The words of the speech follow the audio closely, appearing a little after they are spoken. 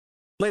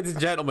Ladies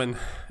and gentlemen,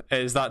 it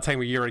is that time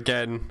of year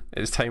again.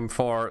 It's time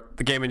for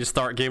the Game and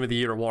Start Game of the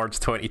Year Awards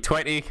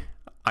 2020.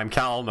 I'm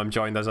Callum, I'm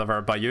joined as ever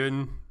by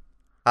Ewan.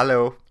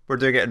 Hello. We're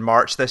doing it in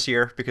March this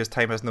year because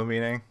time has no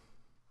meaning.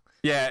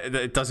 Yeah,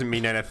 it doesn't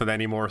mean anything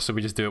anymore, so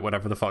we just do it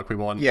whatever the fuck we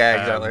want.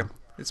 Yeah, exactly.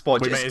 It's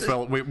what We just may as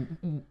well.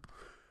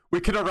 We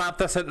could have wrapped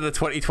this into the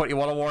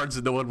 2021 awards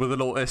and no one would have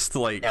noticed.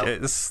 Like, Yeah.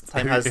 it's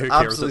time who has cares at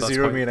absolutely this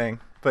zero point? meaning.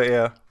 But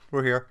yeah,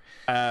 we're here.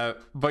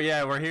 But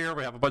yeah, we're here.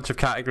 We have a bunch of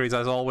categories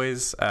as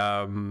always.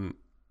 I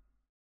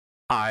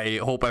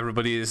hope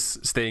everybody is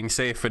staying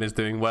safe and is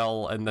doing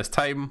well in this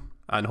time,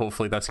 and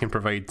hopefully this can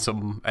provide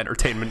some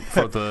entertainment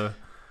for the.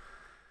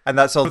 And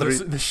that's all for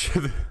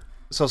the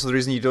it's also the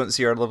reason you don't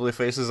see our lovely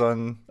faces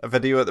on a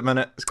video at the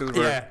minute. It's because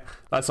yeah,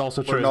 that's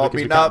also true. not Because we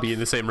meeting can't up. be in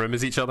the same room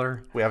as each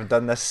other. we haven't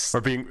done this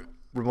We're being.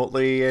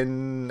 remotely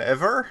in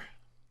ever,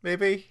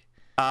 maybe.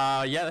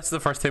 Yeah, this is the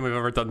first time we've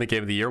ever done the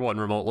Game of the Year one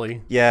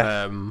remotely.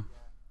 Yeah.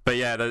 But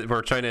yeah,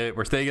 we're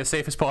staying as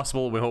safe as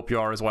possible. We hope you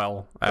are as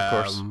well. Of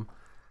course.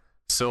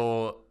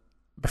 So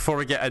before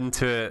we get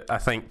into it, I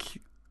think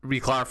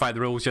re-clarify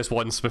the rules just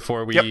once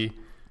before we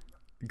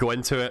go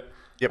into it.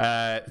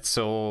 Yep.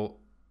 So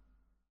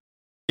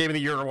Game of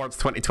the Year Awards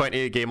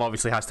 2020, the game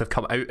obviously has to have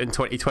come out in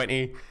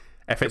 2020.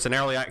 If it's an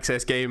early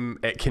access game,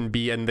 it can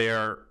be in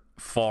there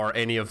for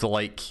any of the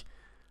like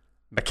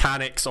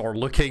mechanics or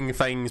looking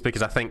things,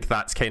 because I think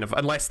that's kind of,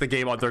 unless the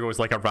game undergoes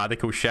like a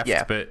radical shift,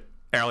 Yeah. but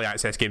early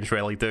access games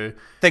rarely do.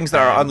 Things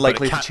that are but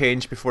unlikely it to can't-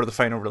 change before the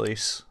final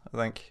release, I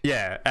think.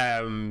 Yeah,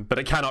 but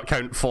it cannot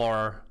count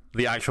for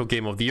the actual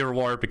Game of the Year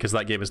award because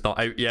that game is not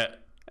out yet.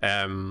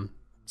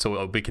 So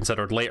it'll be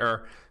considered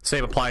later.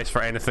 Same applies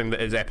for anything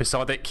that is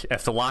episodic.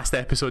 If the last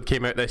episode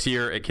came out this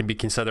year, it can be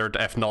considered.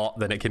 If not,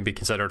 then it can be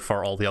considered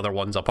for all the other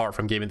ones apart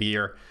from Game of the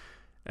Year.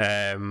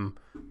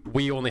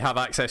 We only have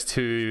access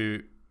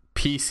to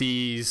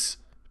PCs,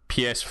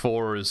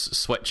 PS4s,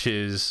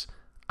 Switches,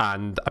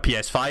 and a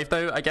PS5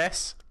 now, I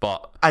guess.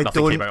 But I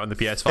nothing don't came out on the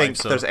PS5. think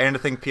so there's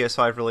anything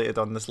PS5 related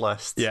on this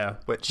list. yeah,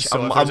 Which so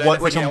I'm, if there's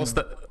I'm, which anything I'm else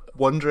that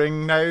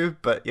wondering now,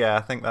 but yeah,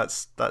 I think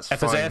that's if fine.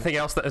 there's anything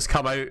else that has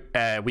come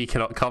out, we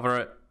cannot cover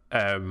it.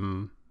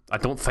 I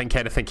don't think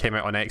anything came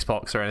out on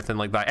Xbox or anything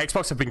like that.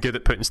 Xbox have been good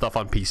at putting stuff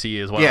on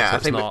PC as well. Yeah, so I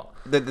it's think not.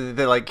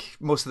 the like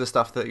most of the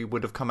stuff that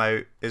would have come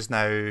out is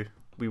now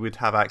we would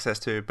have access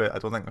to, but I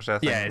don't think there's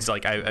anything. Yeah, it's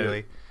like out.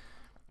 really.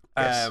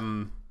 Yes.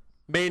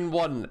 Main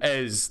one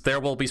is there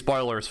will be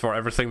spoilers for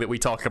everything that we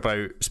talk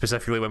about.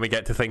 Specifically, when we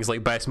get to things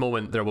like best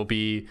moment, there will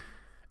be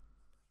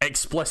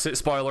explicit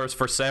spoilers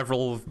for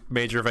several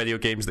major video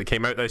games that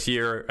came out this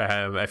year.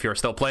 If you're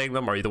still playing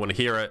them or you don't want to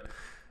hear it,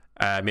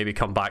 maybe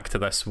come back to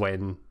this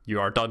when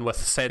you are done with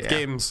said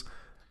games.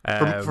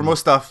 For most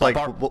stuff, like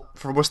apart-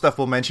 for most stuff,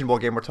 we'll mention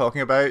what game we're talking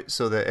about,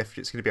 so that if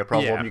it's going to be a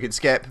problem, Yeah. you can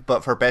skip.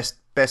 But for best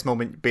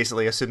moment,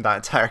 basically assume that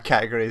entire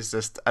category is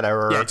just an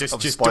hour Yeah, of just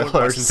spoilers.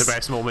 don't listen to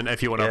best moment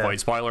if you want to Yeah. avoid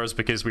spoilers,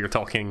 because we are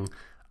talking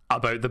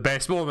about the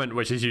best moment,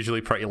 which is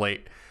usually pretty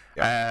late.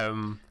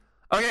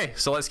 Okay,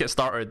 so let's get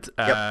started.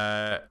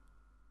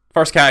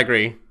 First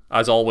category,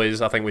 as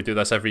always, I think we do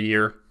this every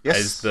year, Yes.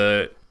 is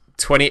the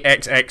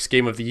 20XX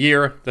Game of the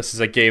Year. This is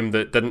a game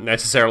that didn't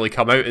necessarily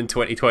come out in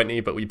 2020,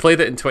 but we played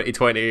it in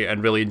 2020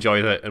 and really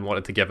enjoyed it and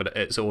wanted to give it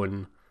its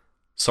own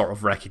sort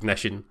of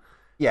recognition.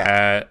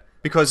 Yeah,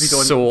 because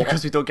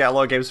we don't get a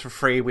lot of games for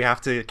free, we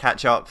have to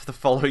catch up the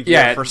following year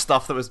Yeah. for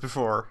stuff that was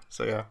before.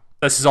 So yeah.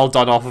 This is all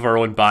done off of our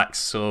own backs,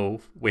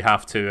 so we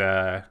have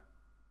to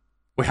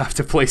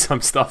play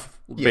some stuff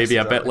maybe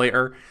a bit exactly.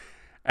 later.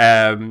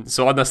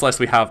 So on this list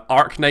we have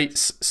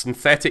Arknights,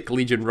 Synthetic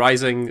Legion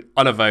Rising,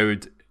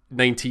 Unavowed,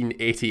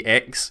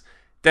 1980X,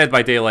 Dead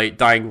by Daylight,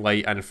 Dying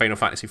Light, and Final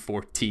Fantasy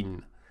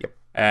XIV. Yep.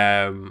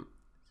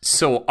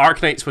 So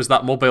Arknights was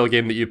that mobile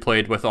game that you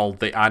played with all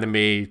the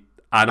animal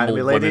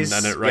women ladies,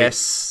 in it, right?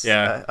 yes.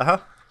 Yeah.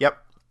 Yep.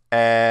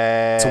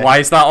 So why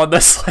is that on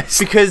this list?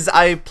 Because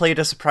I played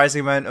a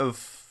surprising amount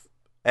of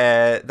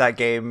that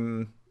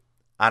game,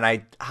 and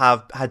I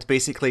had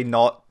basically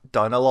not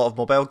done a lot of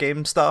mobile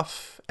game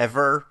stuff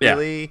ever, Yeah.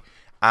 really.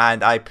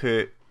 And I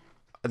put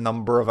a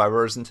number of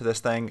hours into this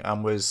thing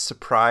and was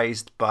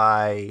surprised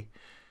by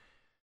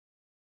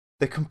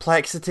the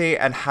complexity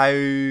and how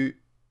the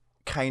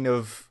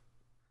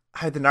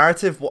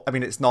narrative. I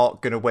mean, it's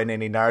not going to win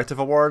any narrative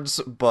awards,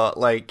 but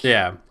like,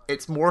 Yeah.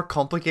 it's more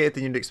complicated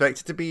than you'd expect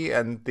it to be,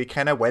 and they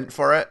kind of went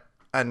for it,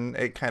 and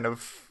it kind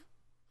of,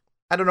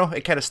 I don't know,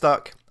 it kind of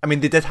stuck. I mean,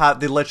 they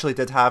literally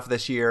did have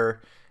this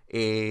year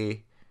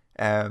a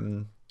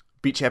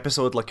beach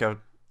episode like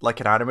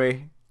an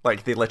anime,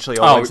 like they literally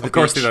all went to the of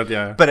course beach. they did,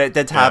 yeah. But it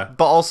did have, Yeah.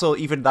 but also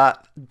even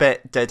that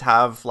bit did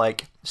have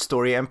like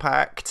story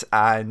impact,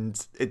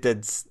 and it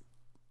did.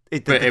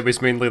 But it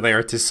was mainly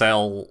there to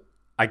sell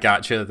a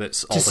gacha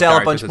that's all to the sell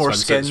a characters bunch in more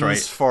swimsuits, skins right?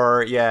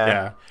 for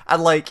Yeah.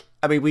 and like,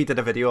 I mean, we did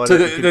a video on So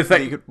it. the that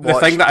thing, you could the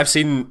watch. thing that I've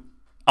seen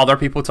other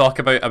people talk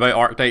about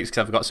Arknights, because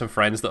I've got some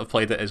friends that have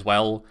played it as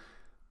well.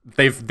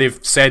 They've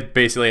said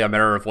basically a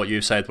mirror of what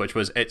you said, which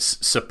was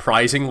it's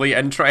surprisingly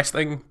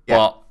interesting, Yeah.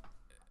 but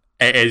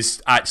it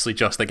is actually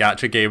just a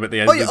gacha game at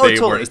the end of the day,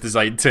 totally. where it's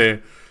designed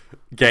to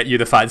get you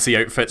the fancy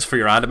outfits for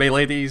your anime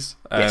ladies.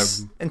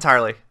 Yes,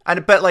 entirely.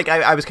 But like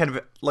I was kind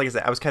of, like I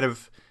said,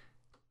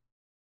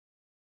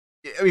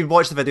 I mean,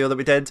 watch the video that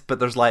we did, but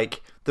there's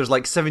like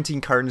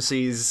 17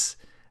 currencies.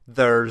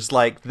 There's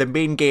like the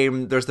main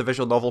game. There's the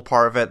visual novel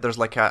part of it. There's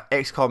like a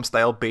XCOM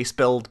style base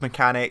build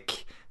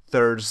mechanic.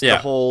 There's the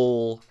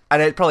whole,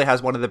 and it probably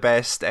has one of the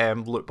best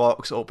loot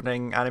box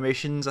opening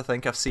animations I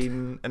think I've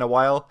seen in a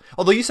while.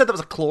 Although you said that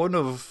was a clone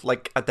of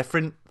like a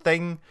different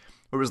thing,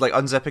 where it was like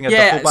unzipping a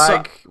duffel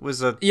bag.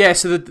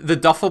 So the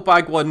duffel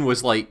bag one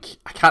was like,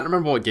 I can't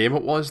remember what game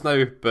it was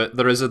now, but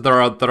there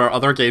are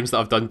other games that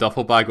have done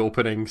duffel bag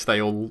opening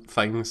style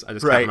things. I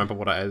just can't remember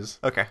what it is.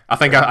 Okay, I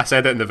think I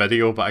said it in the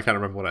video, but I can't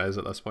remember what it is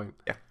at this point.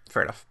 Yeah,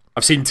 fair enough.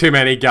 I've seen too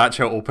many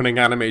gacha opening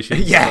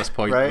animations at this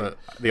point that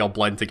they all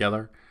blend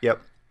together.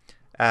 Yep.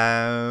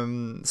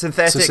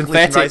 Synthetic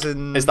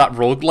Horizon, is that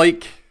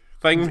roguelike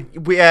thing?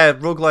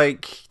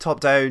 Roguelike top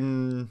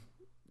down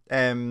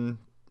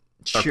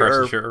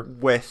shooter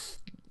with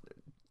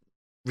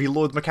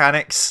reload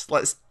mechanics,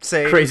 let's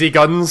say. Crazy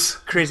guns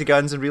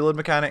and reload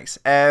mechanics.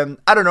 I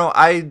don't know,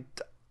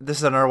 this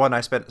is another one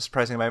I spent a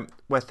surprising amount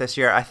with this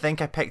year. I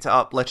think I picked it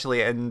up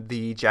literally in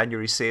the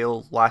January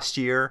sale last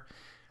year,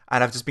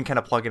 and I've just been kind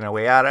of plugging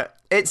away at it.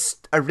 It's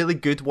a really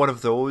good one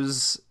of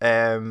those.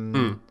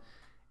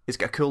 It's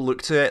got a cool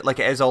look to it. Like,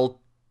 it is all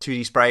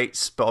 2D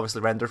sprites, but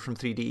obviously rendered from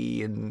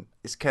 3D, and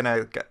it's kind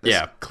of got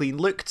this clean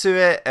look to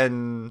it.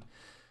 And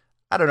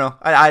I don't know,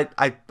 I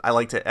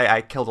liked it.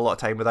 I killed a lot of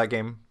time with that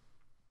game.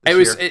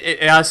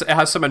 It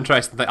has some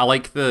interesting thing. I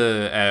like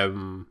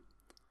the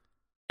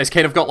it's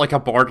kind of got like a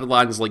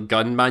Borderlands like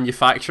gun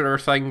manufacturer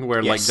thing,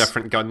 where like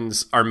different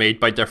guns are made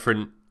by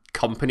different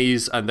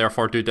companies and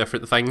therefore do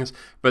different things.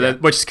 But then,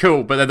 which is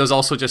cool. But then there's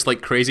also just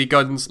like crazy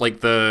guns,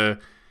 like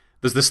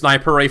there's the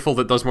sniper rifle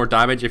that does more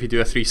damage if you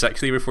do a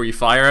 360 before you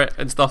fire it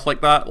and stuff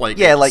like that. Like,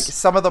 like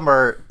some of them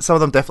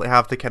definitely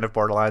have the kind of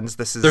Borderlands.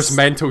 There's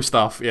mental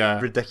stuff,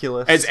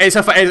 ridiculous. It's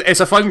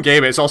a fun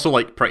game. It's also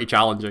like pretty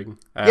challenging.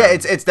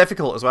 It's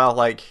difficult as well.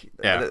 Like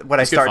when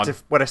I start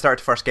to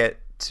first get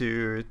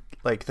to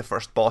like the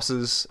first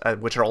bosses,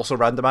 which are also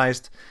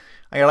randomized,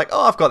 and you're like,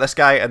 oh, I've got this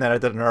guy, and then I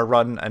did another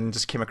run and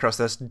just came across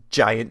this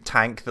giant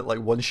tank that like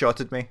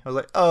one-shotted me. I was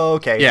like, oh,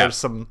 okay, there's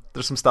some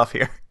stuff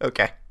here.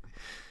 Okay.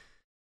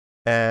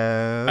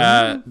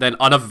 Then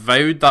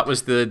Unavowed, that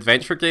was the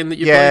adventure game that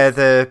you played? Yeah,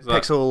 the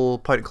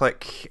pixel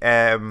point-and-click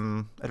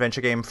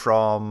adventure game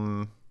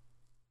from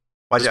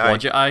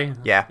Wadget Eye?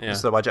 Yeah,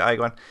 it's the Wadget Eye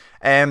one.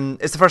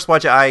 It's the first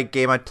Wadget Eye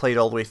game I'd played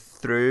all the way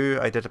through.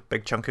 I did a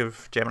big chunk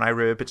of Gemini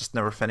Rue, but just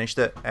never finished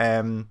it.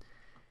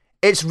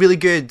 It's really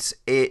good.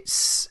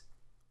 It's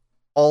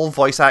all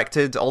voice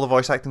acted. All the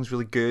voice acting's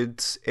really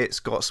good. It's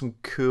got some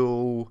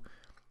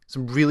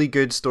really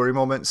good story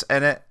moments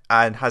in it,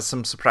 and has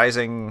some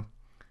surprising...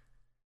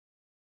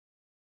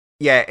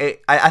 I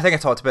think I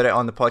talked about it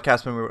on the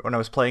podcast when I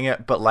was playing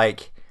it, but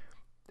like,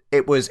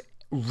 it was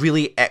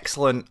really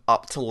excellent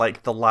up to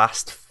like the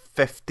last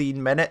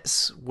 15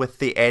 minutes with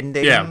the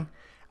ending. Yeah.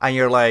 And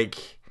you're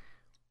like,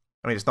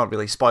 I mean, it's not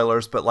really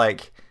spoilers, but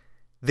like,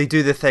 they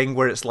do the thing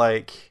where it's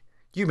like,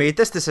 you made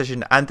this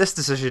decision and this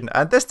decision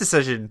and this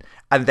decision,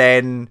 and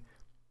then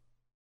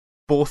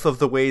both of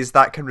the ways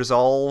that can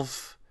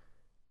resolve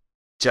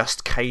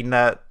just kind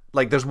of...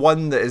 Like, there's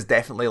one that is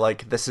definitely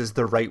like, this is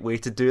the right way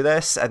to do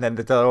this, and then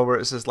the other where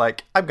it's just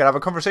like, I'm gonna have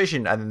a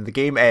conversation, and then the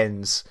game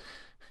ends.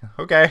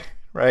 Okay,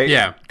 right?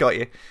 Yeah, got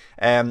you.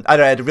 I don't know,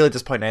 I had a really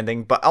disappointing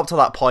ending, but up to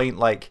that point,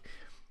 like,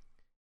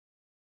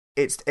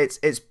 it's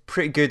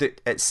pretty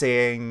good at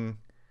saying,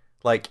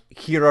 like,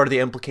 here are the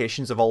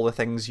implications of all the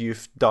things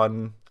you've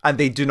done, and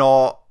they do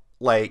not,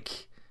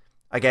 like,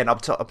 again,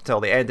 up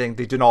until the ending,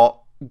 they do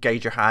not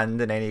guide your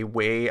hand in any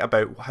way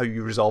about how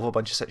you resolve a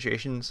bunch of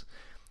situations.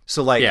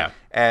 So like,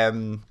 I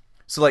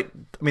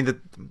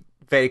mean,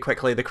 very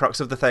quickly, the crux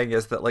of the thing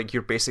is that like,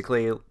 you're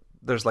basically,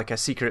 there's like a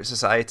secret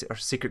society or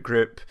secret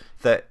group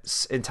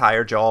that's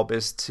entire job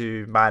is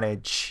to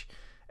manage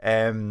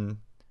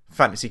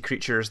fantasy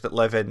creatures that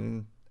live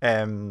in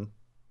God,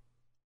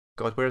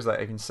 where is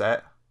that even set?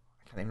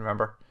 I can't even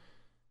remember.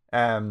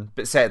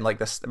 But set in like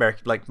this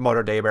American, like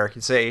modern day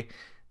American city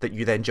that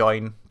you then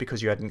join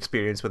because you had an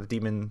experience with a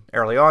demon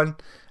early on,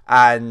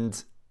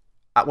 and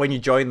when you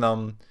join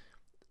them,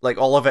 like,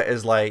 all of it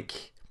is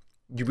like,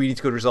 you really need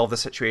to go resolve the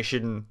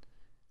situation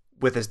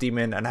with this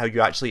demon, and how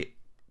you actually,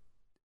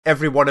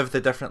 every one of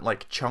the different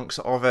like chunks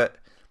of it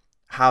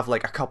have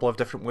like a couple of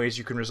different ways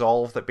you can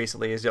resolve that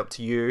basically is up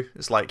to you.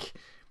 It's like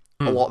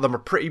a lot of them are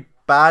pretty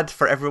bad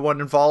for everyone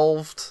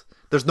involved.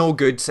 There's no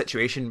good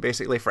situation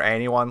basically for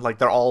anyone. Like,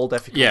 they're all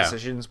difficult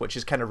decisions, which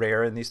is kind of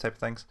rare in these type of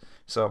things.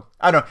 So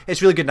I don't know,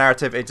 it's really good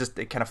narrative. It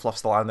kind of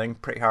fluffs the landing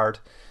pretty hard.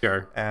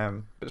 Sure.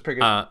 But it's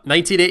pretty good.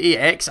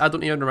 1980X, I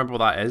don't even remember what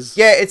that is.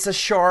 Yeah, it's a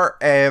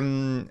short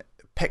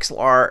pixel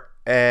art.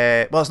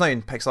 Well, it's not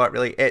even pixel art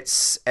really.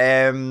 It's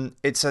a kind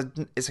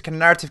of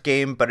narrative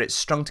game, but it's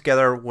strung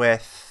together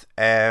with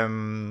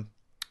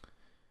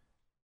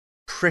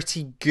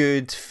pretty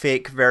good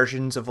fake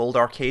versions of old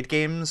arcade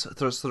games.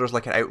 There's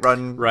like an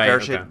Outrun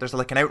version. Okay. There's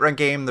like an Outrun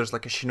game. There's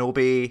like a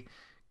Shinobi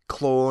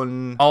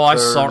clone. Oh, I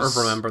sort of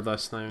remember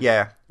this now.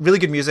 Yeah, really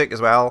good music as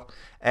well.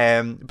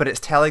 But it's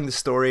telling the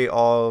story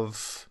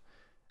of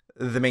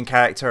the main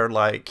character,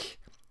 like,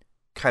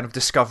 kind of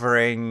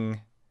discovering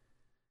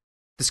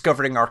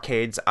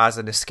arcades as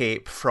an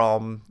escape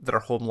from their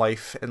home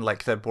life in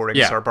like the boring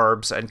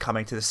suburbs, and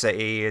coming to the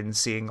city and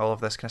seeing all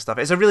of this kind of stuff.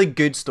 It's a really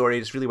good story.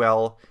 It's really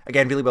well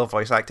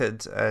voice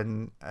acted,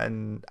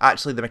 and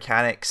actually the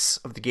mechanics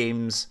of the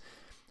games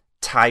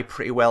tie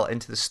pretty well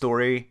into the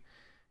story,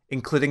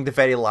 including the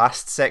very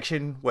last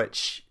section,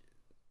 which,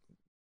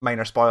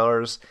 minor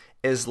spoilers,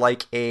 is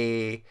like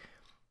a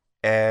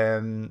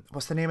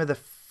what's the name of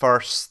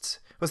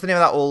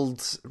that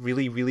old,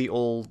 really, really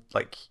old,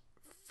 like,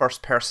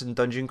 first person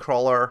dungeon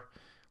crawler,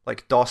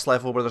 like DOS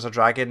level, where there's a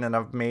dragon and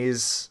a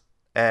maze.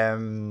 I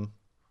don't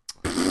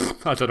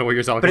know what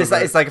you're talking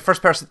about. It's like a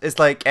first person. It's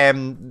like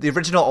the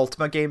original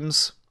Ultima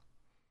games.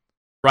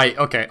 Right.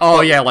 Okay.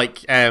 Oh yeah,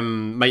 like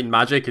Might and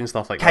Magic and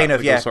stuff like that. Kind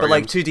of, yeah. But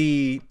like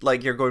 2D,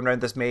 like you're going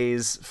around this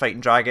maze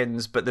fighting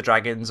dragons, but the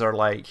dragons are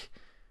like,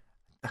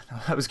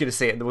 I was gonna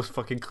say it in the most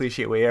fucking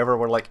cliche way ever,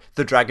 where like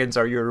the dragons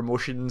are your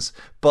emotions,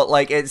 but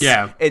like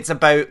it's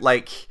about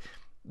like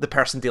the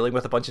person dealing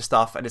with a bunch of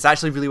stuff, and it's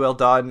actually really well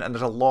done. And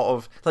there's a lot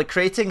of like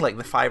creating like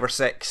the 5 or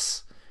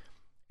 6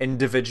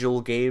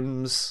 individual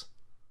games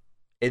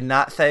in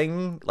that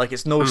thing. Like,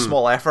 it's no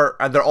small effort,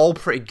 and they're all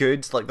pretty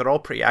good. Like, they're all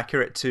pretty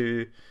accurate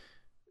to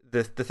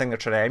the thing they're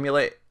trying to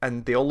emulate,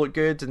 and they all look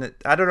good. And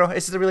I don't know,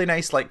 it's just a really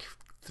nice like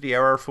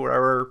 3-hour,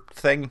 4-hour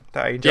thing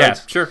that I enjoyed. Yeah,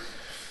 sure,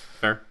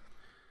 fair.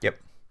 Yep.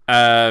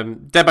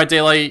 Dead by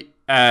Daylight,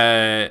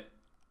 a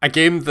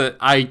game that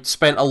I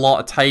spent a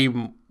lot of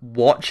time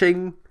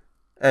watching.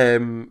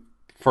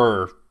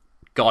 For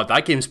God,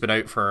 that game's been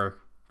out for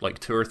like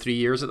 2 or 3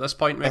 years at this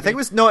point. Maybe. I think it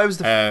was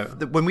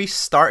when we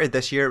started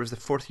this year. It was the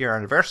 4th year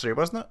anniversary,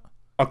 wasn't it?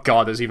 Oh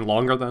God, it's even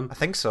longer then. I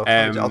think so.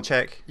 I'll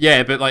check.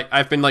 Yeah, but like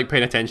I've been like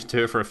paying attention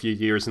to it for a few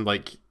years, and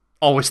like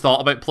always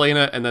thought about playing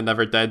it, and then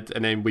never did,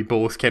 and then we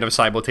both kind of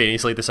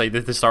simultaneously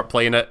decided to start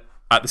playing it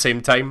at the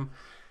same time.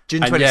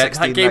 June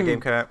 2016, that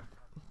game came out.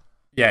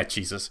 Yeah,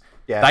 Jesus.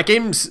 Yeah, that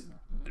game's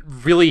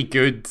really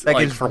good,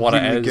 like, for what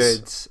really it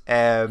is.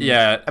 Good.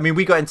 Yeah, I mean,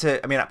 we got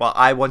into. I mean, well,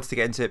 I wanted to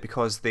get into it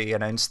because they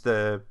announced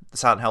the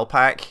Silent Hill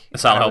pack. The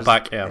Silent Hill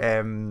pack,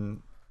 yeah.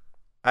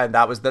 And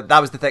that was the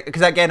thing.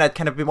 Because again, I'd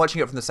kind of been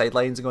watching it from the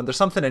sidelines and going, "There's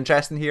something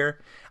interesting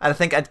here." And I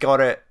think I'd got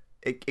it.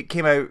 It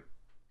came out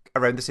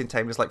around the same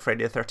time as like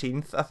Friday the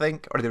 13th, I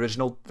think, or the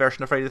original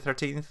version of Friday the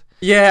 13th.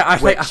 Yeah, I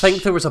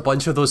think there was a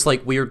bunch of those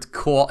like weird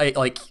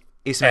like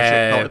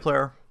asymmetric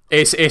multiplayer.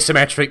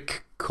 Asymmetric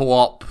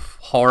co-op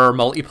horror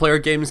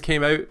multiplayer games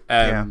came out.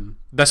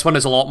 This one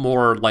is a lot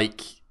more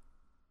like,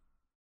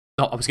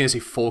 I was going to say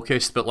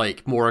focused, but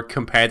like more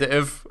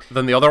competitive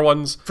than the other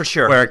ones, for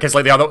sure. Where, because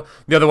like the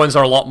other ones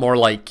are a lot more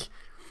like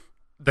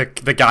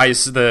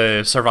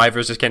the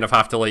survivors just kind of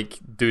have to like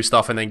do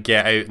stuff and then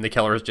get out, and the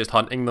killer is just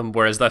hunting them.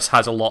 Whereas this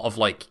has a lot of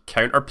like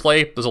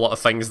counterplay. There's a lot of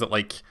things that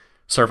like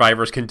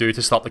survivors can do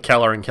to stop the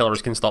killer, and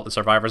killers can stop the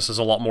survivors. There's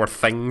a lot more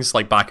things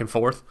like back and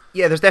forth.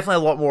 Yeah, there's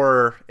definitely a lot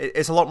more.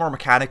 It's a lot more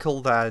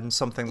mechanical than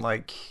something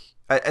like,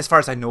 as far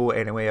as I know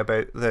anyway,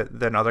 about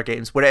than other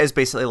games, where it is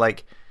basically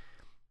like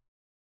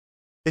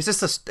it's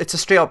a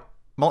straight up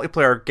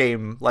multiplayer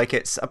game. Like,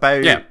 it's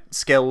about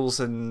skills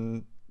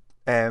and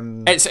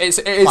it's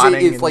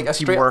like a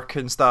teamwork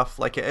and stuff.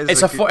 Like, it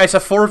is. It's a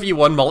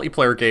 4v1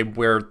 multiplayer game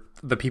where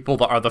the people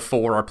that are the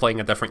 4 are playing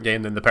a different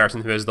game than the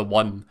person who is the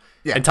 1.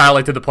 Yeah.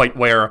 Entirely to the point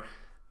where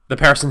the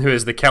person who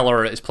is the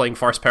killer is playing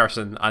first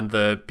person, and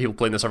the people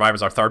playing the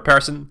survivors are third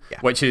person,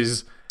 which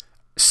is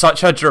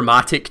such a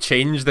dramatic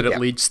change that it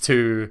leads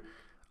to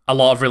a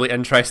lot of really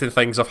interesting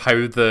things of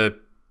how the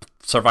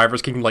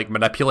survivors can like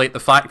manipulate the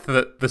fact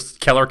that the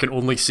killer can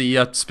only see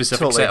a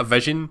specific set of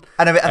vision.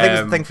 And I think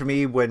it's the thing for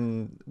me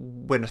when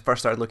I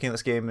first started looking at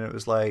this game, and it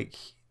was like,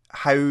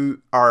 how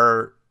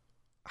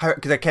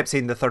because I kept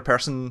saying the third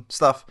person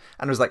stuff,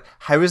 and I was like,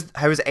 how is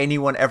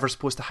anyone ever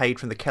supposed to hide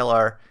from the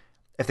killer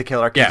if the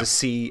killer can just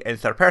see in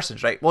third person,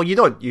 right? Well, you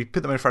don't. You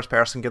put them in first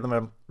person, give them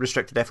a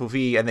restricted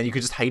FOV, and then you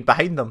could just hide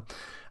behind them.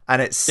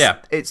 And it's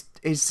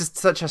just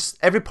such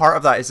every part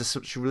of that is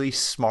such really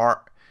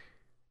smart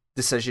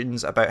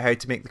decisions about how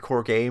to make the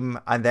core game.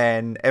 And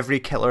then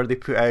every killer they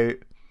put out,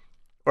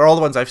 or all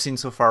the ones I've seen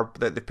so far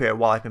that they put out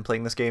while I've been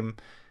playing this game,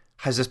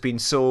 has just been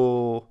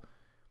so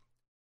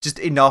just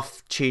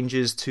enough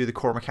changes to the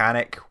core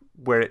mechanic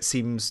where it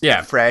seems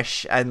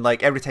fresh. And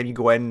like every time you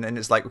go in and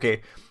it's like,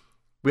 okay,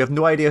 we have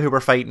no idea who we're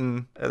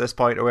fighting at this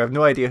point, or we have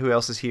no idea who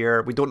else is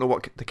here. We don't know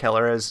what the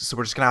killer is, so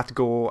we're just gonna have to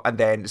go, and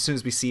then as soon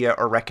as we see it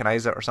or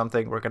recognize it or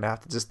something, we're gonna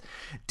have to just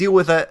deal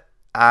with it,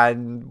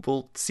 and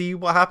we'll see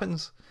what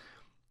happens.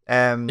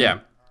 For me,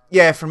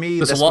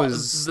 there's a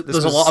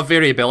lot of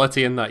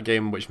variability in that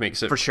game, which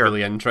makes it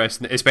really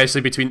interesting,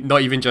 especially between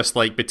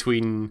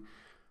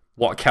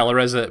what killer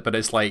is it, but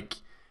it's like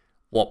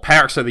what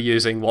perks are they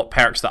using, what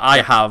perks that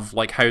I have,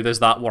 like how does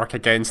that work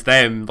against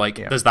them,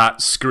 like does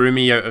that screw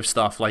me out of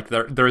stuff. Like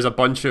there is a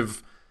bunch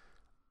of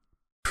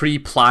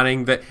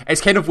pre-planning that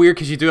it's kind of weird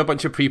because you do a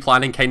bunch of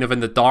pre-planning kind of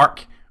in the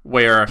dark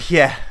where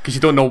because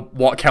you don't know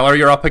what killer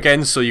you're up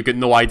against, so you've got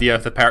no idea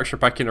if the perks you're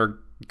picking are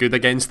good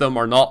against them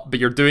or not, but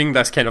you're doing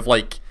this kind of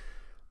like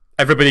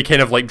everybody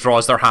kind of like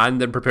draws their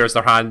hand and prepares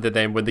their hand, and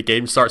then when the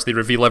game starts they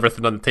reveal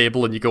everything on the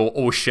table and you go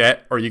oh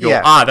shit, or you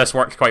go this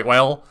works quite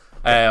well.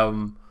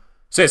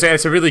 So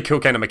it's a really cool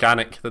kind of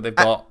mechanic that they've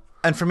got.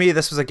 And for me,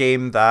 this was a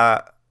game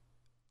that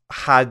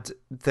had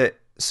the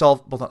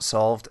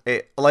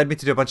it allowed me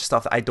to do a bunch of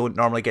stuff that I don't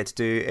normally get to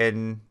do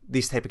in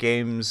these type of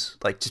games,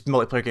 like just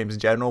multiplayer games in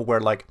general, where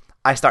like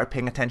I started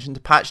paying attention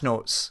to patch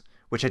notes,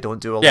 which I don't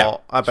do a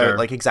lot about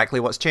like exactly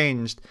what's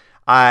changed.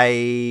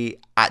 I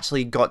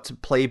actually got to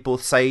play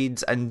both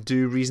sides and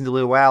do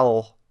reasonably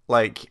well.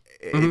 Like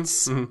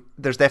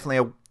there's definitely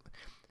a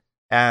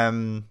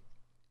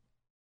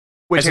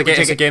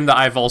it's a game that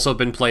I've also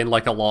been playing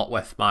like a lot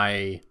with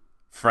my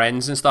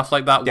friends and stuff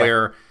like that,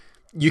 where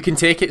you can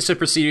take it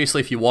super seriously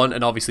if you want,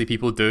 and obviously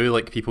people do,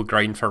 like people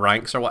grind for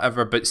ranks or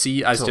whatever, but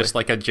see as just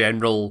like a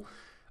general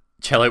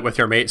chill out with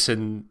your mates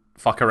and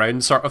fuck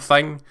around sort of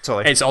thing.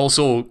 It's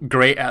also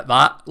great at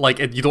that. Like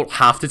you don't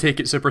have to take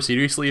it super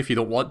seriously if you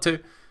don't want to.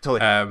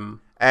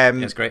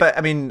 It's great. But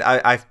I mean,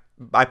 I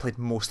played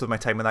most of my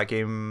time in that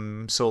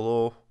game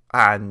solo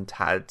and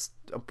had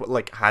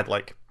what,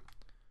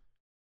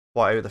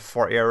 out of the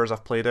 40 hours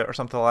I've played it or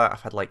something like that,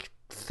 I've had like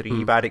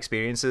 3 bad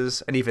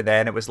experiences, and even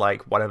then it was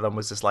like one of them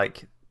was just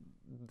like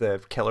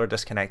the killer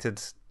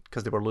disconnected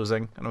because they were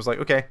losing, and I was like,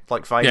 okay,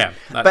 like fine.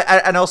 But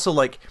and also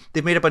like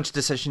they've made a bunch of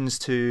decisions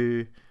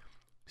to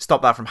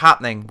stop that from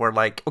happening, where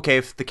like, okay,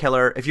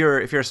 if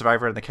you're a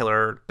survivor and the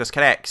killer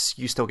disconnects,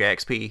 you still get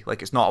XP,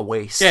 like it's not a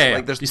waste.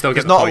 Like there's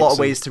not a lot of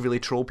ways to really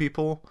troll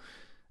people,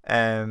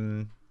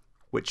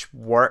 which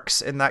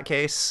works in that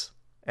case,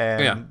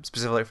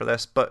 specifically for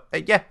this. But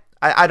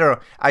I don't know.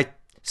 I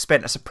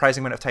spent a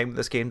surprising amount of time with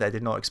this game that I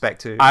did not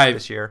expect to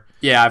this year.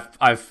 Yeah,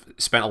 I've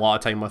spent a lot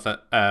of time with it.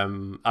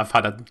 I've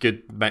had a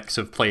good mix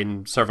of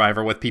playing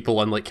Survivor with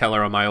people and like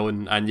Killer on my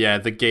own, and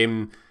the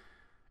game,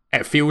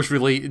 it feels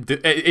really.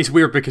 It's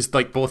weird because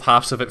like both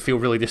halves of it feel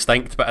really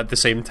distinct, but at the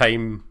same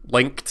time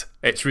linked.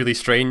 It's really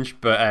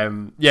strange, but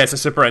it's a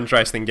super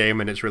interesting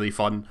game and it's really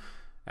fun.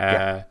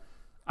 I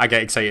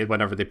get excited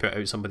whenever they put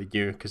out somebody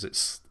new because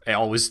it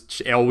always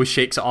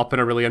shakes it up in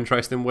a really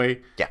interesting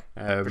way.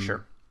 For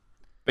sure.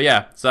 But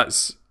so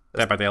that's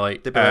Dead by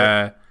Daylight.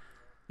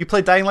 You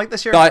played Dying Light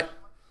this year?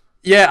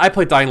 I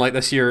played Dying Light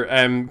this year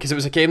because it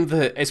was a game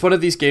it's one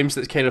of these games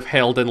that's kind of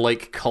held in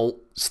like cult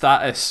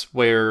status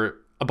where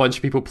a bunch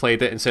of people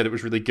played it and said it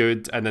was really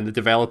good, and then the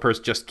developers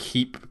just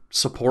keep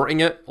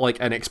supporting it like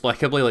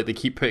inexplicably, like they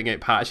keep putting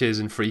out patches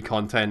and free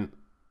content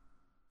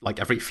like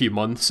every few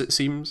months, it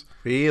seems.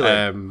 Really?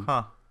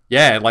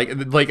 Yeah, like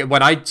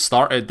when I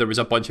started, there was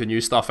a bunch of new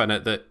stuff in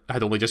it that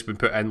had only just been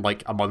put in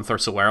like a month or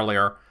so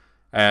earlier.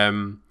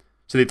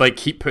 So they'd like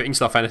keep putting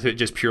stuff into it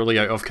just purely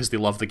out of because they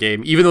love the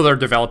game, even though they're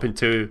developing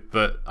 2,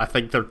 but I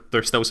think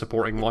they're still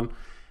supporting 1.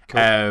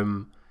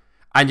 Cool.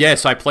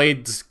 So I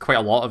played quite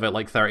a lot of it,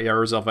 like 30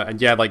 hours of it,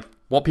 and like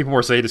what people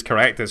were saying is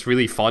correct. It's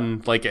really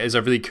fun. Like it is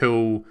a really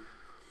cool.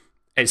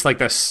 It's like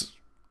this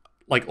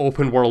like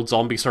open world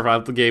zombie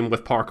survival game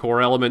with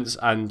parkour elements,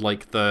 and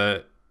like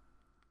the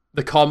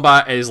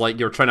combat is like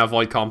you're trying to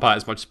avoid combat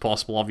as much as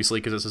possible, obviously,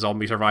 because it's a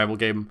zombie survival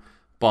game.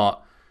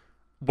 But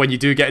when you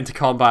do get into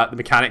combat, the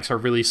mechanics are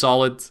really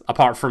solid.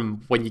 Apart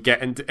from when you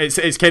get into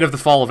it's kind of the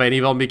fall of any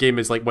zombie game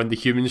is like when the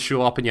humans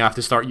show up and you have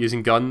to start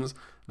using guns.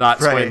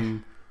 That's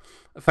when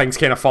things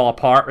kind of fall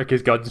apart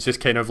because guns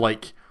just kind of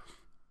like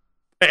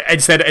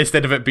instead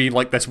of it being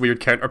like this weird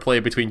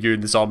counterplay between you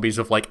and the zombies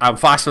of like I'm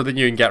faster than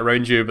you and get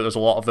around you, but there's a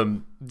lot of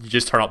them. You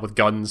just turn up with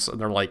guns and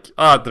they're like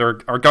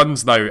there are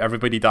guns now.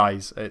 Everybody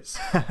dies. It's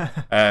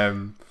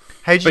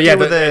How'd you deal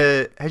with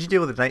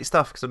the night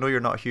stuff? Because I know you're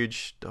not a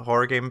huge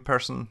horror game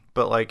person,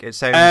 but like it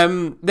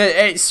sounds.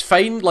 It's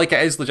fine. Like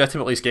it is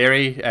legitimately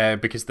scary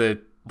because the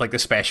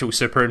special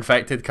super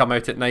infected come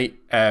out at night.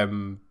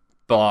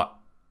 But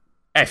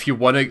if you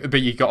want to, but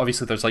you got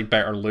obviously there's like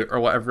better loot or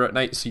whatever at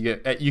night, so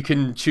you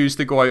can choose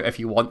to go out if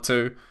you want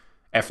to.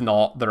 If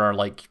not, there are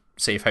like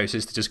safe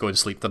houses to just go and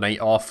sleep the night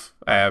off.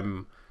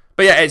 But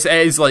it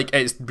is like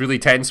it's really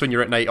tense when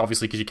you're at night,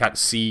 obviously because you can't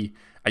see.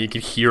 And you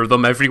can hear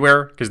them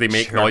everywhere because they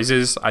make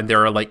noises and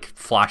there are like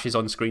flashes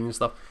on screen and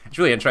stuff. It's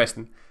really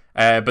interesting.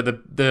 But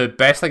the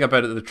best thing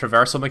about it, the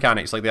traversal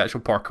mechanics, like the actual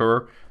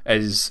parkour,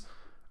 is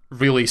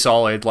really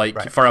solid.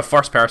 Like for a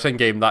first person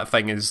game, that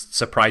thing is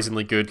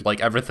surprisingly good.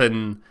 Like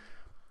everything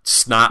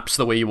snaps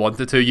the way you want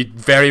it to. You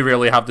very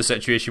rarely have the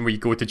situation where you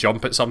go to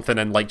jump at something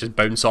and like just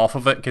bounce off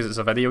of it because it's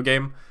a video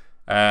game.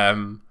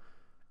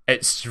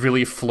 It's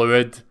really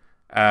fluid.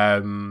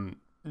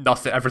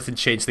 Everything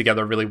chains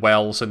together really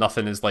well, so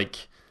nothing is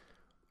like.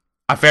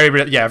 I very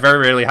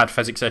rarely had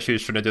physics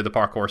issues trying to do the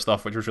parkour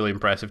stuff, which was really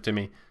impressive to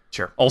me.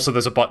 Sure. Also,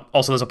 there's a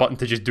button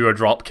to just do a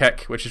drop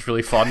kick, which is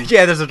really fun.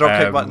 Yeah, there's a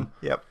drop kick button.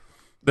 Yep.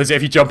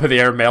 if you jump in the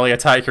air melee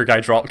attack, your guy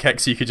drop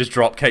kicks, so you could just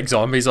drop kick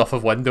zombies off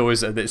of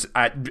windows, and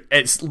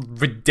it's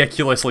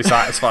ridiculously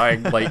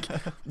satisfying. Like,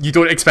 you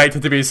don't expect it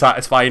to be as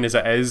satisfying as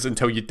it is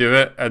until you do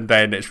it, and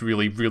then it's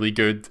really, really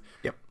good.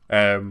 Yep.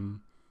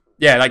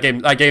 Yeah,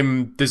 that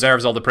game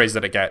deserves all the praise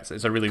that it gets.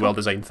 It's a really well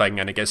designed thing,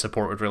 and it gets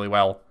supported really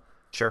well.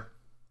 Sure.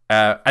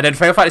 And then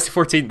Final Fantasy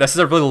XIV. This is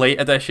a really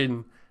late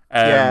edition.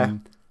 Yeah,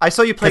 I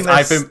saw you playing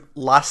this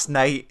last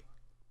night.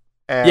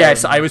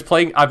 Yes, I've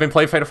been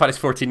playing Final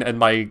Fantasy XIV in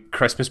my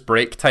Christmas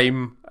break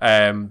time,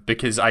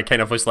 because I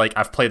kind of was like,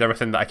 I've played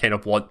everything that I kind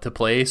of want to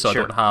play, so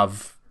Sure. I don't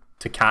have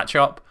to catch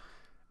up.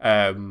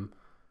 And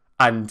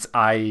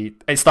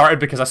it started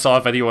because I saw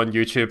a video on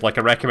YouTube, like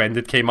a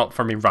recommended came up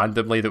for me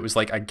randomly that was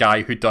like a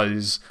guy who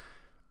does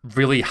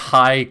really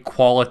high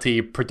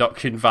quality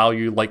production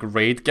value like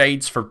raid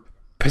guides for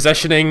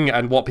positioning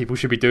and what people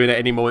should be doing at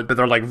any moment, but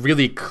they're like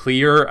really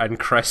clear and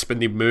crisp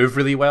and they move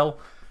really well.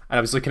 And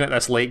I was looking at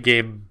this late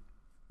game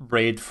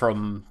raid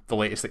from the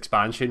latest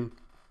expansion,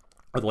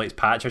 or the latest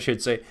patch I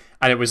should say,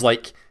 and it was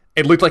like,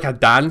 it looked like a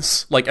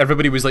dance. Like,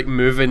 everybody was like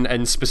moving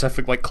in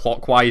specific like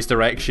clockwise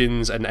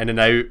directions and in and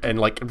out in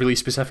like really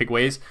specific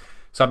ways.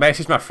 So I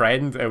messaged my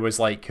friend, it was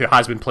like, who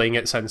has been playing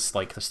it since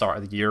like the start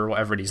of the year or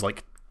whatever, and he's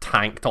like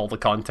tanked all the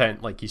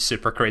content, like he's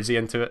super crazy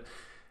into it.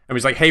 And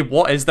was like, hey,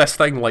 what is this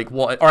thing? Like,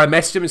 what? Or I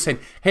messaged him and saying,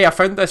 hey, I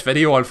found this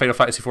video on Final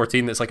Fantasy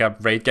XIV that's like a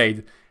raid guide.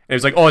 And he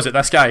was like, oh, is it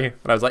this guy? And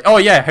I was like, oh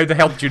yeah, how the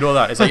hell did you know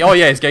that? It's like, oh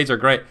yeah, his guides are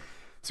great.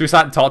 So we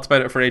sat and talked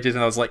about it for ages,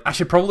 and I was like, I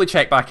should probably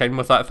check back in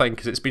with that thing,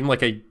 because it's been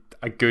like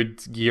a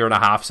good year and a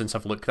half since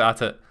I've looked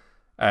at it.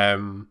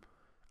 And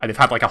they've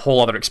had like a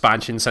whole other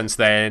expansion since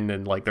then,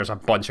 and like there's a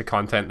bunch of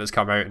content that's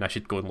come out, and I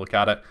should go and look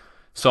at it.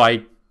 So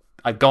I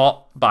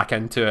got back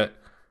into it.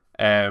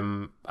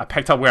 I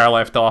picked up where I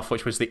left off,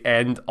 which was the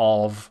end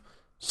of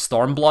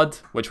Stormblood,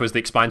 which was the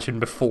expansion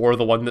before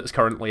the one that's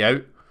currently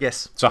out.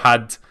 Yes. So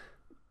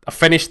I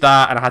finished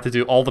that, and I had to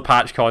do all the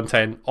patch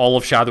content, all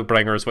of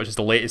Shadowbringers, which is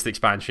the latest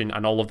expansion,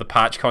 and all of the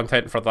patch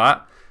content for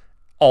that,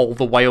 all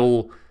the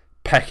while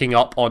picking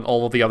up on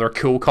all of the other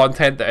cool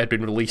content that had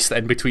been released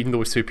in between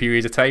those two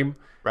periods of time.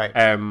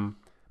 Right.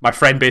 My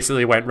friend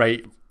basically went,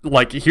 right,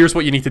 like, here's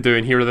what you need to do,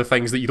 and here are the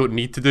things that you don't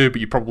need to do, but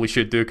you probably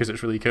should do because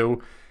it's really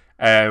cool.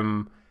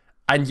 And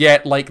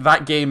yet, like,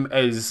 that game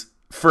is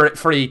for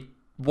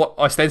what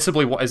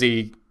ostensibly what is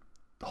a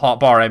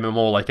hotbar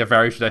MMO, like a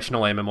very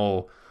traditional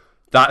MMO.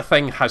 That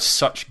thing has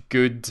such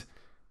good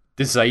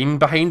design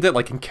behind it,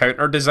 like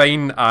encounter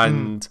design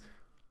and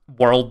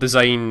world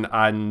design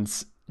and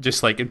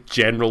just like a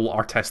general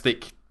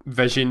artistic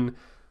vision,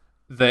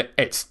 that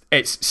it's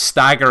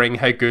staggering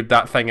how good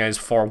that thing is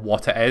for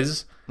what it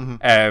is.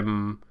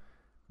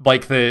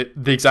 Like the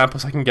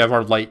examples I can give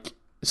are like,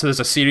 so there's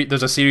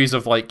a series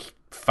of like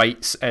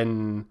fights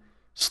in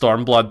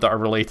Stormblood that are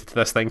related to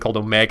this thing called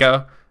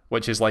Omega,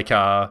 which is like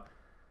a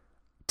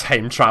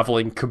time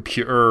traveling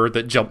computer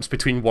that jumps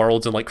between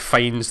worlds and like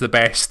finds the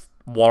best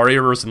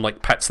warriors and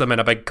like pits them in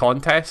a big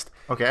contest.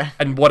 Okay.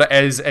 And what it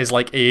is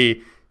like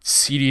a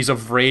series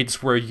of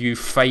raids where you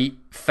fight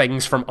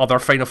things from other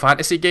Final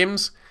Fantasy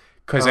games,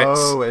 because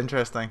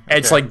interesting. Okay.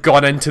 It's like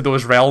gone into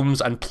those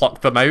realms and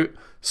plucked them out.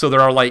 So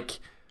there are like,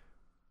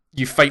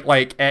 you fight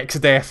like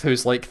Exdeath,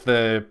 who's like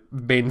the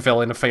main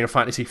villain of Final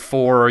Fantasy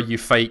IV. You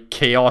fight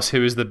Chaos,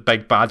 who is the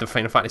big bad of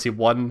Final Fantasy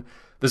I.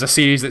 There's a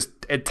series that's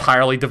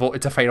entirely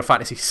devoted to Final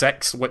Fantasy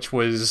VI, which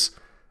was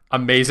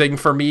amazing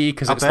for me,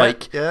 because it's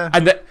like, yeah.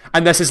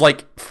 And this is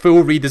like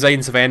full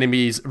redesigns of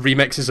enemies,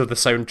 remixes of the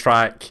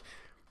soundtrack,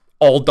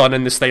 all done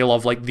in the style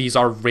of like, these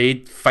are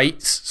raid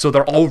fights, so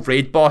they're all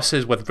raid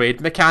bosses with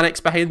raid mechanics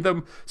behind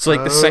them. So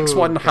like the sixth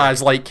one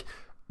has like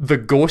the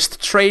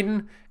Ghost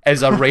Train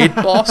as a raid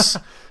boss,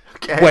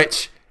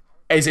 which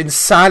is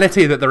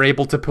insanity that they're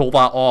able to pull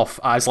that off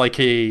as like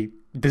a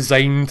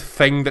designed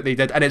thing that they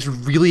did, and it's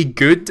really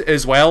good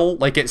as well.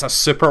 Like, it's a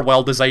super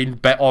well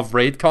designed bit of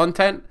raid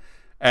content.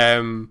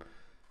 And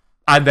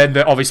then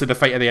obviously the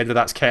fight at the end of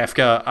that's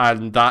Kefka,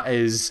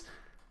 and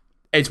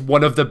it's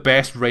one of the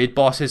best raid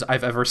bosses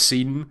I've ever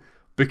seen,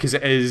 because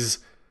it is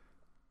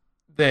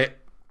the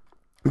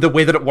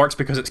way that it works,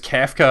 because it's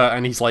Kefka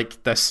and he's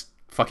like this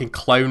fucking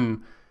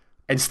clown.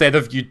 Instead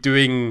of you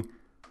doing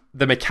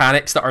the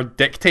mechanics that are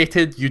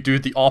dictated, you do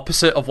the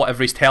opposite of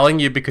whatever he's telling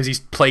you, because he's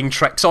playing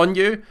tricks on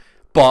you.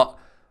 But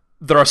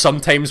there are some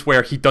times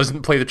where he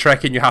doesn't play the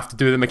trick and you have to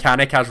do the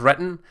mechanic as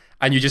written,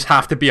 and you just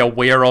have to be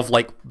aware of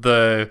like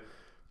the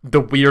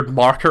weird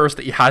markers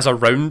that he has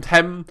around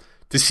him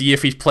to see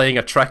if he's playing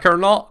a trick or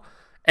not.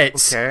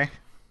 It's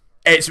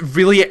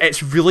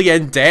really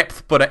in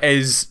depth, but it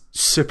is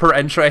super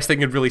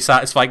interesting and really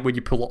satisfying when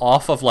you pull it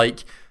off. Of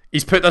like,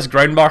 he's put this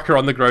ground marker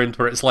on the ground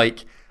where it's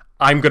like,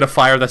 I'm going to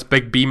fire this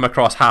big beam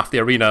across half the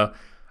arena,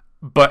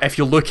 but if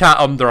you look at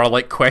him, there are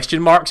like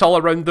question marks all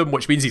around him,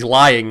 which means he's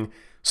lying.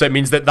 So it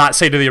means that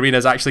side of the arena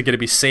is actually going to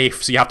be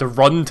safe, so you have to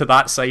run to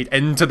that side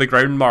into the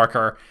ground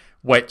marker,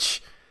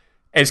 which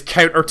is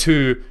counter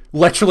to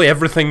literally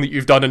everything that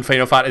you've done in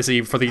Final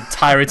Fantasy for the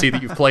entirety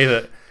that you've played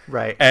it.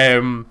 Right.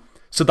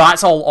 So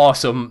that's all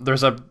awesome.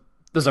 There's a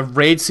there's a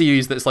raid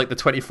series that's like the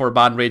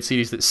 24-man raid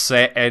series that's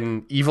set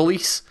in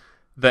Ivalice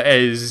that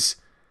is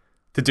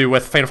to do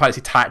with Final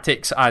Fantasy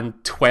Tactics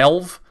and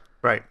 12.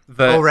 Right.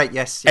 That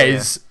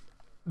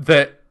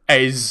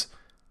is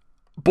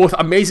both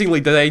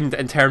amazingly designed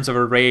in terms of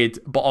a raid,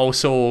 but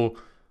also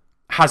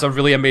has a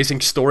really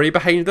amazing story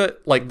behind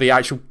it. Like the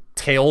actual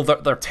tale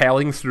that they're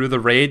telling through the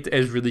raid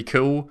is really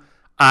cool.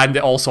 And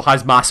it also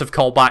has massive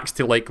callbacks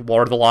to like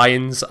War of the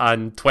Lions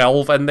and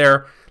 12 in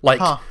there.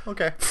 Like,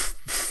 okay.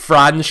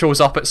 Fran shows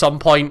up at some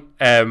point.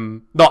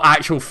 Not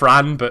actual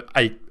Fran, but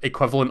a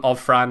equivalent of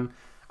Fran.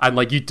 And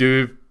like you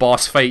do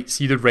boss fights,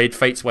 you do raid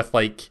fights with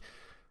like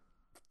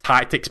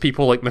tactics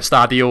people like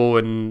Mustadio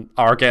and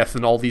Argeth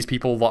and all these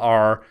people that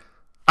are,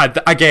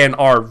 again,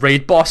 are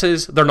raid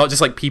bosses. They're not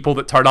just like people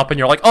that turn up and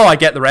you're like, oh, I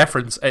get the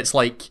reference. It's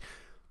like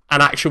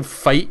an actual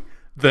fight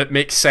that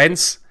makes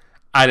sense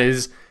and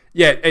is,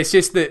 yeah, it's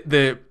just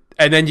the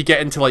and then you get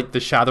into like the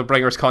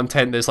Shadowbringers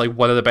content that's like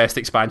one of the best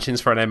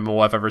expansions for an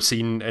MMO I've ever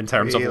seen in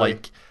terms of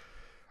like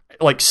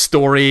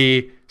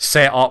story,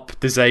 setup,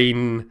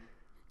 design,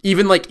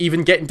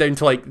 even getting down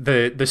to like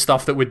the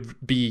stuff that would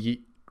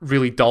be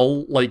really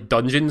dull, like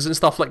dungeons and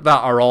stuff like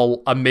that, are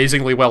all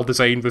amazingly well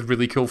designed with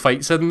really cool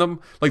fights in them.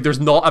 Like there's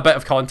not a bit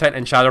of content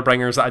in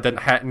Shadowbringers that I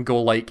didn't hit and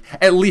go like,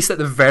 at least at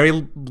the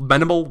very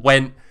minimal,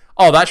 went,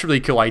 oh, that's a really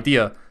cool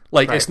idea.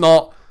 Like It's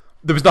not,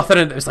 there was nothing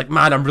in it that was like,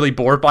 man, I'm really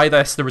bored by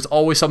this. There was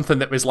always something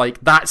that was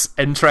like, that's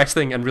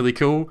interesting and really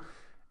cool.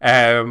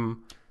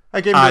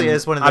 That game really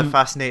is one of the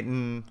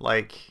fascinating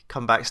like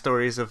comeback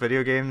stories of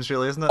video games,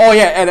 really, isn't it? Oh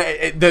yeah, and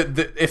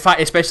in fact,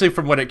 especially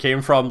from when it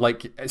came from,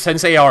 like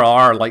since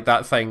ARR, like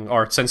that thing,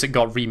 or since it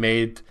got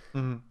remade,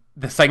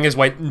 the thing has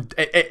went.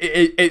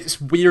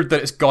 It's weird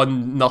that it's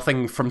gone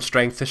nothing from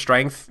strength to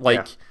strength.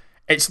 Like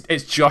it's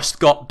just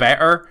got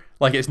better.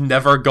 Like it's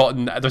never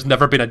gotten. There's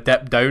never been a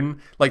dip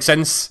down. Like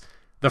since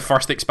the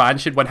first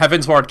expansion, when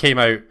Heavensward came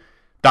out,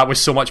 that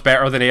was so much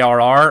better than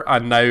ARR,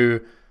 and now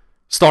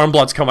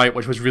Stormblood's come out,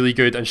 which was really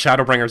good, and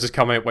Shadowbringers has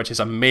come out, which is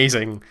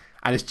amazing,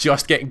 and it's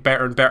just getting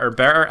better and better and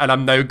better, and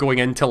I'm now going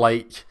into,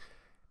 like,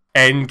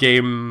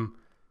 endgame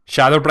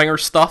Shadowbringer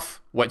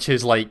stuff, which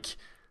is, like,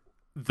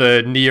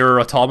 the Nier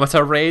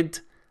Automata raid,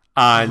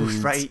 and...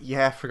 right,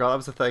 yeah, I forgot that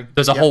was a thing.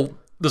 There's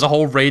a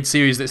whole raid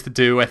series that's to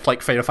do with,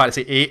 like, Final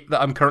Fantasy VIII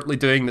that I'm currently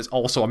doing that's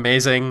also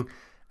amazing.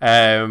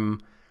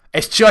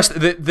 It's just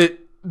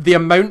the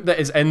amount that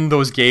is in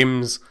those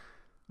games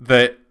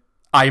that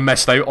I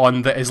missed out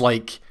on that is,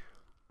 like...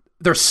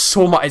 There's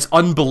so much, it's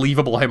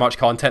unbelievable how much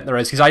content there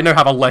is, because I now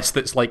have a list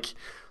that's like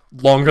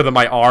longer than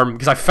my arm,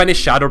 because I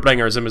finished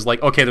Shadowbringers and was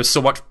like, okay, there's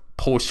so much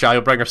post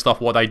Shadowbringer stuff,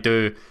 what I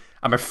do,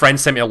 and my friend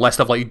sent me a list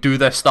of like, do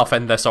this stuff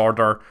in this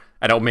order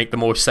and it'll make the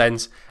most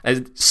sense.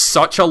 And it's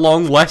such a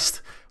long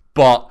list,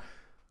 but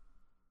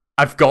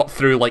I've got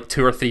through like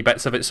 2 or 3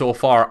 bits of it so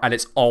far and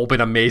it's all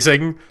been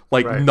amazing.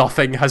 Like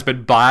nothing has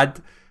been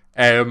bad.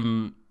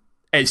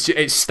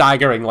 It's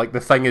staggering. Like the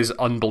thing is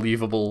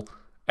unbelievable.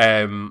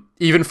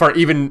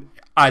 Even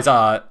as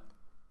a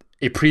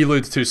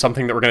prelude to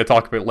something that we're going to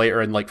talk about later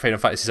in like Final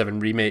Fantasy VII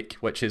Remake,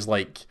 which is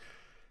like,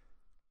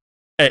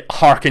 it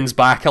harkens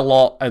back a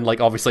lot, and like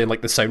obviously in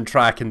like the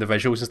soundtrack and the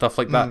visuals and stuff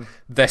like that.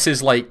 This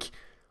is like,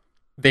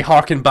 they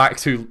harken back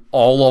to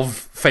all of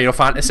Final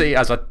Fantasy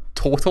as a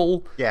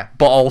total,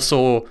 but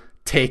also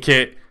take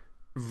it,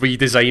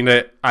 redesign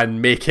it,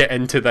 and make it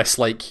into this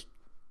like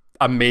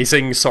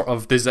amazing sort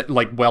of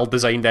like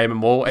well-designed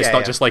MMO. It's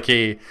not just like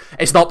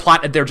it's not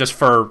planted there just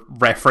for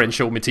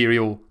referential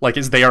material. Like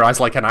it's there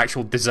as like an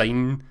actual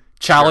design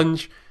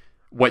challenge,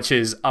 which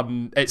is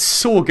it's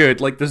so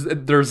good. Like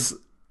there's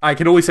I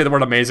can only say the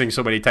word amazing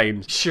so many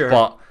times.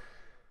 But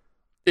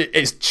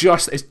it's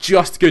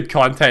just good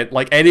content.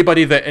 Like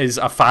anybody that is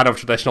a fan of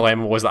traditional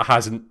MMOs that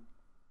hasn't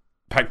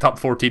picked up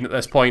 14 at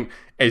this point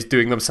is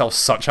doing themselves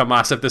such a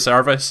massive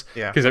disservice,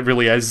 because it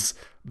really is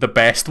the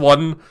best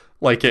one.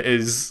 Like it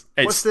is.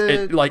 What's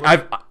the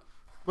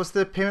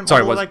payment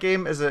model of that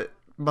game? Is it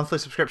monthly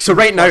subscription? So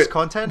right now,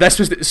 content. This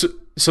was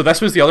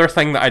this was the other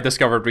thing that I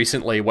discovered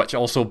recently, which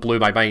also blew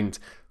my mind.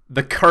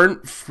 The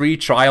current free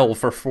trial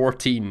for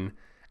 14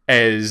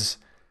 is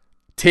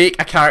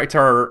take a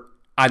character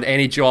and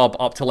any job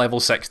up to level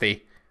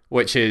 60,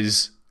 which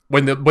is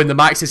when the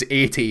max is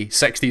 80.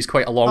 60 is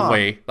quite a long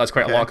way. That's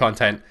quite a lot of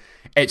content.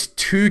 It's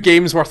 2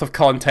 games worth of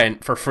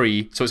content for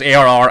free. So it's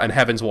ARR and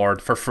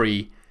Heavensward for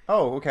free.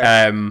 Oh,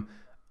 okay.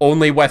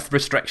 Only with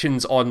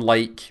restrictions on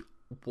like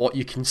what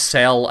you can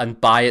sell and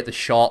buy at the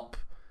shop,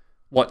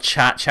 what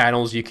chat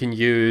channels you can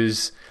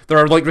use. There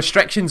are like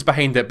restrictions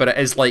behind it, but it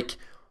is like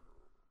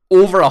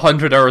over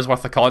 100 hours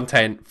worth of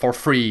content for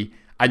free,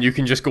 and you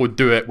can just go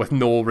do it with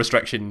no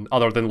restriction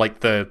other than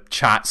like the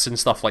chats and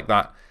stuff like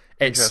that.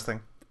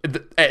 Interesting.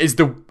 It's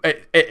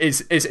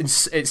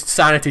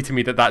sanity to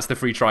me that that's the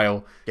free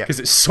trial, because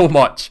it's so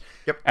much.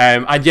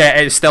 And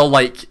it's still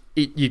like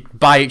you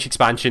buy each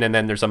expansion and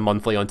then there's a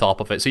monthly on top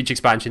of it. So each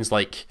expansion's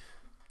like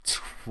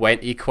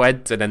 20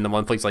 quid and then the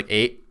monthly's like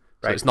 8.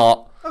 So it's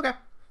not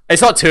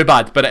it's not too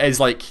bad, but it is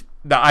like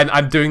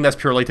I'm doing this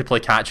purely to play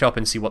catch up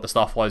and see what the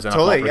stuff was, and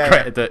Totally, I've not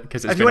regretted it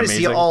because it's if been you want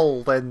amazing. to see it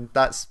all, then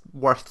that's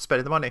worth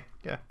spending the money.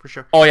 Yeah, for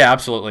sure. Oh yeah,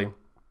 absolutely.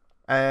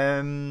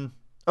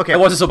 Okay. It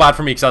wasn't so bad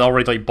for me because I'd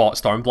already like bought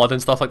Stormblood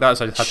and stuff like that,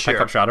 so I just had to pick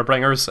Sure. up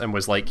Shadowbringers and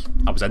was like,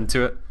 I was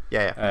into it.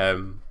 Yeah.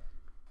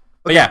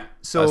 But yeah,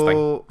 that's the thing.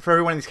 So for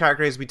every one of these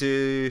categories, we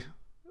do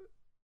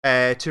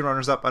 2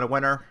 runners up and a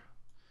winner.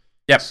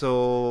 Yep.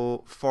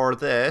 So for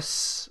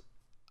this,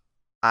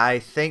 I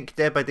think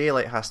Dead by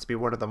Daylight has to be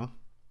one of them,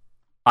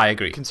 I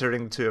agree.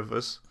 considering the two of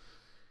us.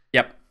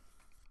 Yep.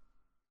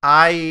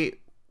 I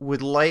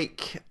would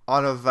like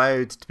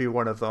Unavowed to be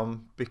one of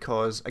them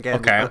because, again,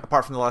 Okay.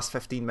 apart from the last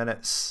 15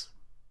 minutes,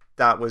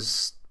 that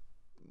was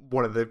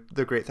one of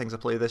the great things I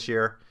played this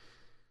year.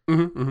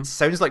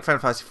 Sounds like Final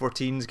Fantasy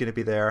 14 is going to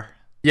be there.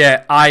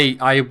 Yeah,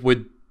 I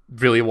would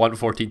really want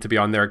 14 to be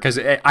on there because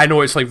I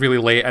know it's like really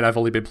late and I've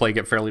only been playing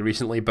it fairly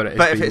recently, but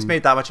But if it's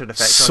made that much of an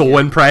effect on so you.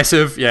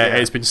 impressive. Yeah, Yeah.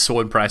 it's been so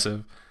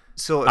impressive.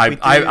 So if I, we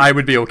do, I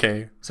would be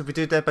okay. So if we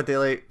do Dead by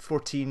Daylight,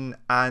 14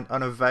 and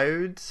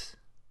Unavowed,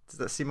 does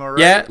that seem alright?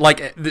 Yeah,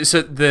 like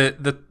so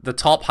the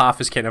top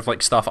half is kind of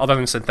like stuff other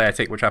than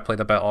Synthetic, which I played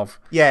a bit of.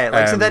 Yeah,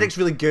 like Synthetic's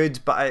really good,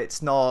 but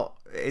it's not.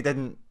 It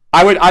didn't.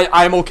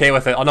 I'm okay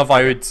with it.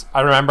 Unavowed. I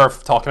remember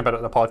talking about it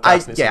in the podcast.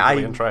 And it seemed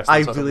really interesting.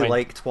 I so really don't mind.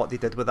 liked what they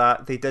did with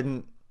that. They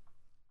didn't.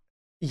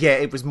 Yeah,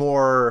 it was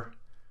more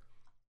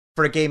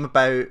for a game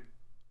about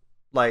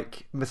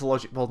like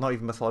mythological. Well, not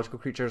even mythological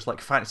creatures, like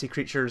fantasy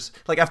creatures.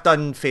 Like I've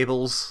done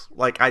Fables.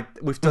 Like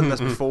we've done this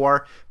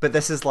before, but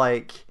this is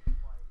like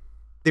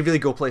they really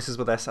go places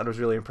with this, and I was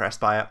really impressed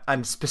by it.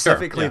 And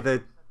specifically yeah.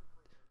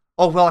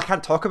 Oh well, I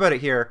can't talk about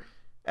it here.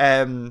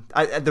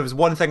 There was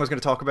one thing I was going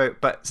to talk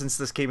about, but since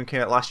this game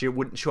came out last year, it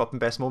wouldn't show up in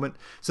best moment.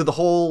 So the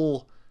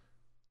whole,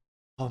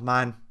 oh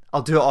man,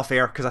 I'll do it off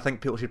air because I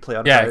think people should play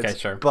on. Yeah, okay,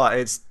 sure. But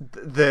it's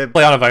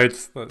Play Unavowed.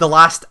 the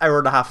last hour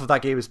and a half of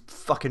that game is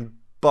fucking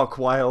buck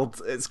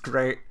wild. It's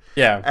great.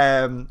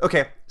 Yeah.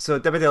 Okay, so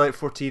Dead by Daylight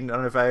 14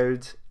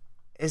 Unavowed.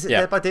 Is it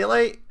Yeah. Dead by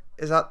Daylight?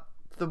 Is that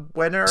the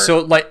winner? So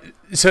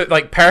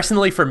like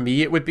personally for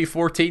me it would be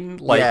 14.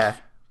 Like Yeah.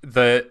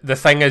 the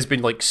thing has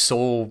been like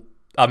so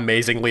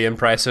amazingly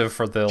impressive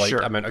for the like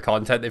Sure. amount of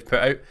content they've put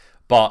out,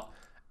 but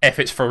if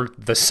it's for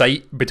the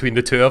site between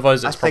the two of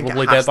us, it's I think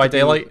probably it has Dead by to be.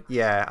 Daylight.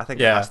 Yeah, I think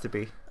it Yeah. has to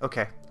be.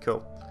 Okay,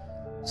 cool.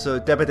 So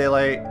Dead by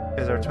Daylight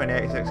is our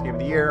 2086 game of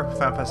the year.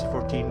 Final Fantasy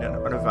 14 and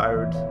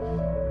Unavowed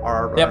are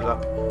our runners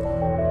up.